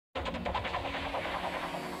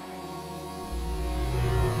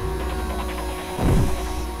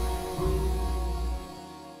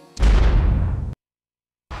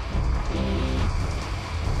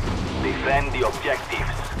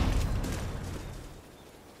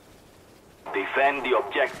Defend the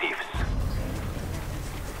objectives.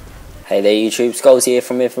 Hey there YouTube, Skolzy here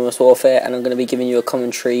from Infamous Warfare, and I'm going to be giving you a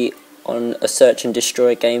commentary on a search and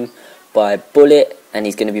destroy game by Bullet, and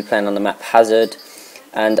he's going to be playing on the map Hazard.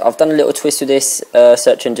 And I've done a little twist with this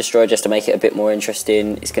search and destroy just to make it a bit more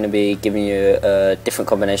interesting. It's going to be giving you a different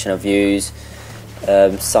combination of views,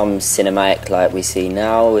 some cinematic like we see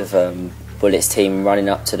now with Bullet's team running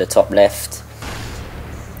up to the top left,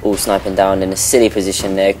 all sniping down in a silly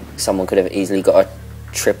position there. Someone could have easily got a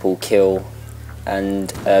triple kill. And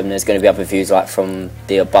there's going to be other views like from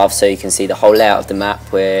the above, so you can see the whole layout of the map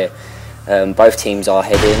where both teams are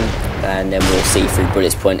heading, and then we'll see through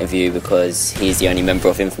Bullet's point of view because he's the only member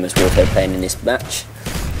of Infamous Warfare playing in this match.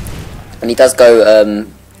 And he does go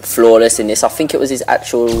flawless in this. I think it was his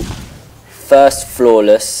actual first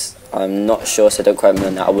flawless. I'm not sure, so don't quote me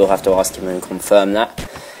on that. I will have to ask him and confirm that.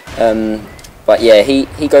 But yeah, he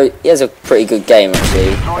has a pretty good game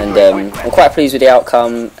actually, and I'm quite pleased with the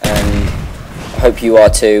outcome, and I hope you are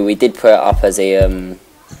too. We did put it up as a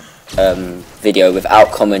video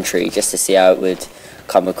without commentary just to see how it would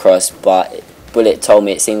come across, but Bullet told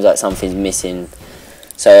me it seems like something's missing.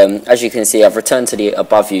 So as you can see, I've returned to the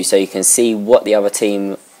above view so you can see what the other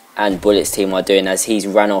team and Bullet's team are doing as he's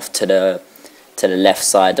ran off to the left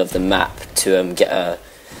side of the map to get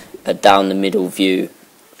a down the middle view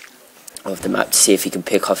of the map to see if he can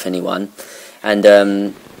pick off anyone. And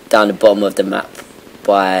down the bottom of the map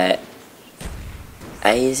by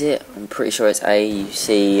A, is it? I'm pretty sure it's A. You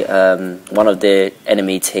see one of the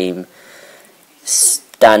enemy team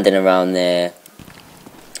standing around there,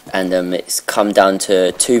 and it's come down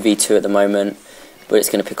to 2v2 at the moment, but it's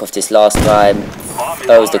going to pick off this last guy.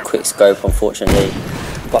 That was the quick scope, unfortunately,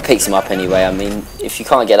 but picks him up anyway. I mean, if you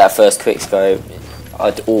can't get that first quick scope,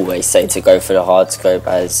 I'd always say to go for the hard scope,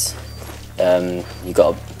 as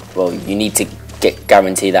you need to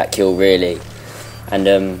guarantee that kill really. And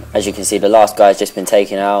as you can see, the last guy's just been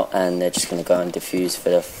taken out, and they're just going to go and defuse for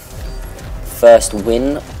the first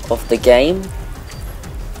win of the game.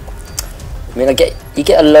 I mean, you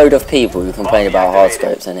get a load of people who complain about hard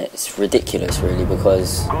scopes, and it's ridiculous really,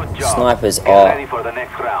 because snipers are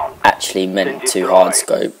actually meant to hard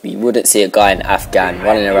scope. You wouldn't see a guy in Afghan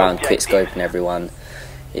running around quick scoping everyone.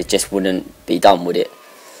 It just wouldn't be done, would it?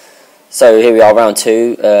 So here we are, round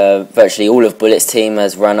 2. Virtually all of Bullet's team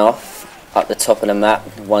has run off up the top of the map.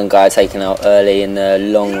 One guy taken out early in a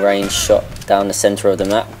long range shot down the centre of the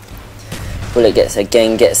map. Bullet gets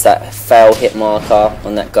that fail hit marker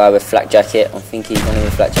on that guy with flak jacket. I think he's running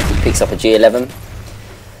with flak jacket. He picks up a G11,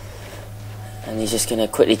 and he's just going to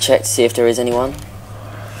quickly check to see if there is anyone.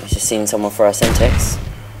 He's just seen someone throw a Sentex,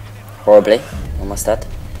 horribly, I must add.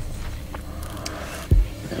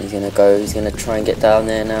 And he's going to try and get down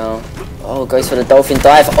there now. Oh, goes for the dolphin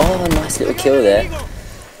dive. Oh, nice little kill there.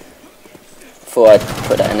 Thought I'd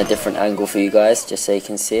put that in a different angle for you guys, just so you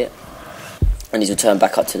can see it. And he's returned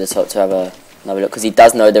back up to the top to have another look, because he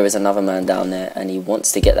does know there is another man down there, and he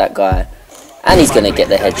wants to get that guy. And he's going to get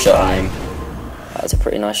the headshot on him. That was a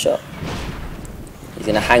pretty nice shot. He's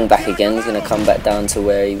going to hang back again. He's going to come back down to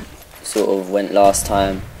where he sort of went last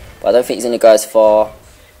time. But I don't think he's going to go as far.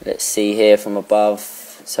 Let's see here from above.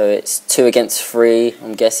 So it's 2 against 3,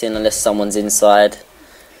 I'm guessing, unless someone's inside,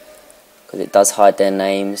 because it does hide their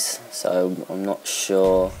names, so I'm not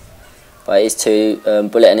sure. But it is 2,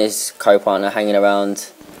 Bullet and his co-partner hanging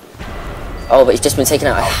around. Oh, but he's just been taken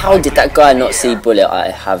out. How did that guy not see Bullet?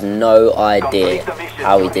 I have no idea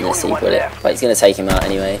how he didn't see Bullet, but he's going to take him out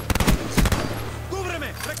anyway.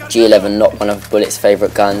 G11, not one of Bullet's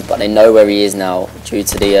favourite guns, but they know where he is now due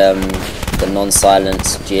to the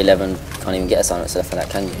non-silence. G11 can't even get a silencer for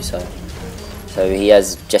that, can you? So he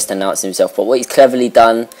has just announced himself. But what he's cleverly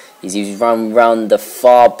done is he's run round the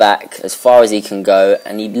far back as far as he can go,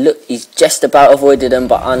 and he's just about avoided them,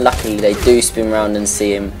 but unluckily they do spin round and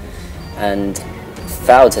see him, and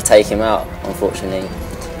failed to take him out, unfortunately.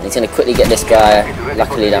 And he's going to quickly get this guy.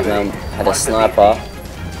 Luckily that man had a sniper,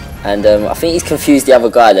 and I think he's confused the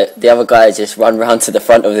other guy. The other guy just run round to the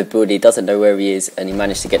front of the building. He doesn't know where he is, and he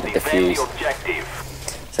managed to get the defuse.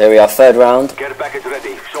 So here we are, 3rd round,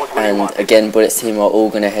 and again Bullet's team are all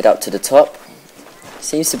going to head up to the top.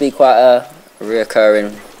 Seems to be quite a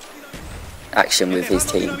reoccurring action with his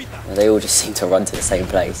team. They all just seem to run to the same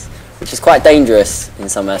place, which is quite dangerous in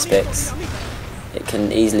some aspects. It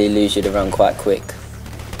can easily lose you the run quite quick.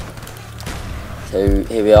 So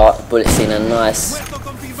here we are, Bullet's seen a nice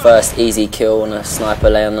first easy kill on a sniper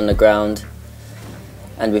laying on the ground.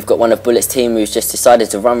 And we've got one of Bullet's team who's just decided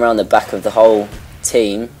to run around the back of the whole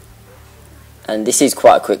team, and this is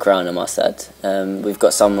quite a quick round, I must add. We've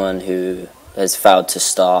got someone who has failed to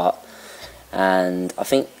start, and I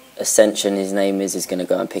think Ascension, his name is going to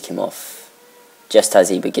go and pick him off just as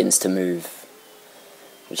he begins to move,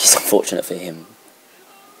 which is unfortunate for him.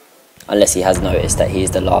 Unless he has noticed that he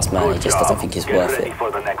is the last man, he just doesn't think it's worth it.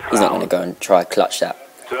 He's not going to go and try clutch that.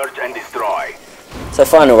 Search and destroy. So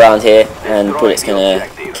final round here, and Bullet's going to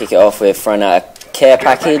kick it off with throwing out a care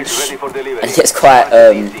package, and he gets quite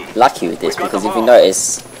lucky with this, because if you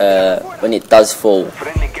notice, when it does fall,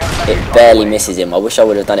 it barely misses him. I wish I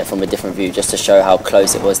would have done it from a different view just to show how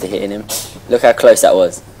close it was to hitting him. Look how close that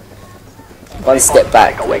was. One step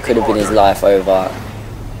back, it could have been his life over,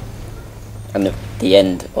 and the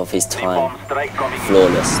end of his time.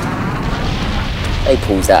 Flawless. He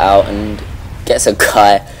pulls that out and gets a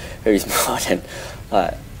guy who's more than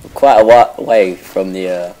quite a way from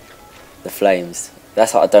the flames.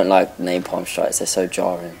 That's what I don't like napalm strikes, they're so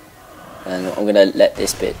jarring. And I'm going to let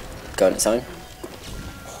this bit go on its own.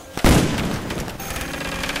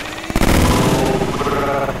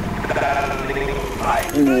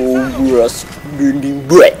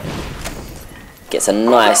 Gets a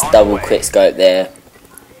nice double quick scope there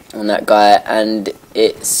on that guy, and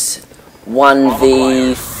it's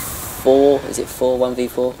 1v4. Is it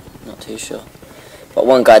 1v4? Not too sure. But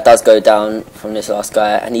one guy does go down from this last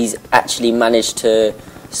guy, and he's actually managed to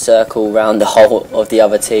circle around the whole of the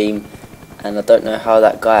other team, and I don't know how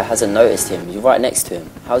that guy hasn't noticed him. You're right next to him.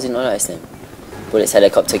 How's he not noticed him? Bullet's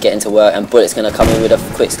helicopter getting to work, and Bullet's going to come in with a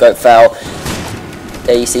quick scope foul.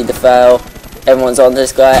 There you see the foul. Everyone's on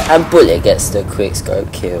this guy, and Bullet gets the quick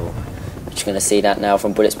scope kill. You're just going to see that now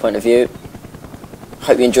from Bullet's point of view.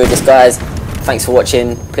 Hope you enjoyed this, guys. Thanks for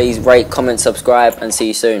watching. Please rate, comment, subscribe, and see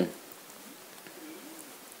you soon.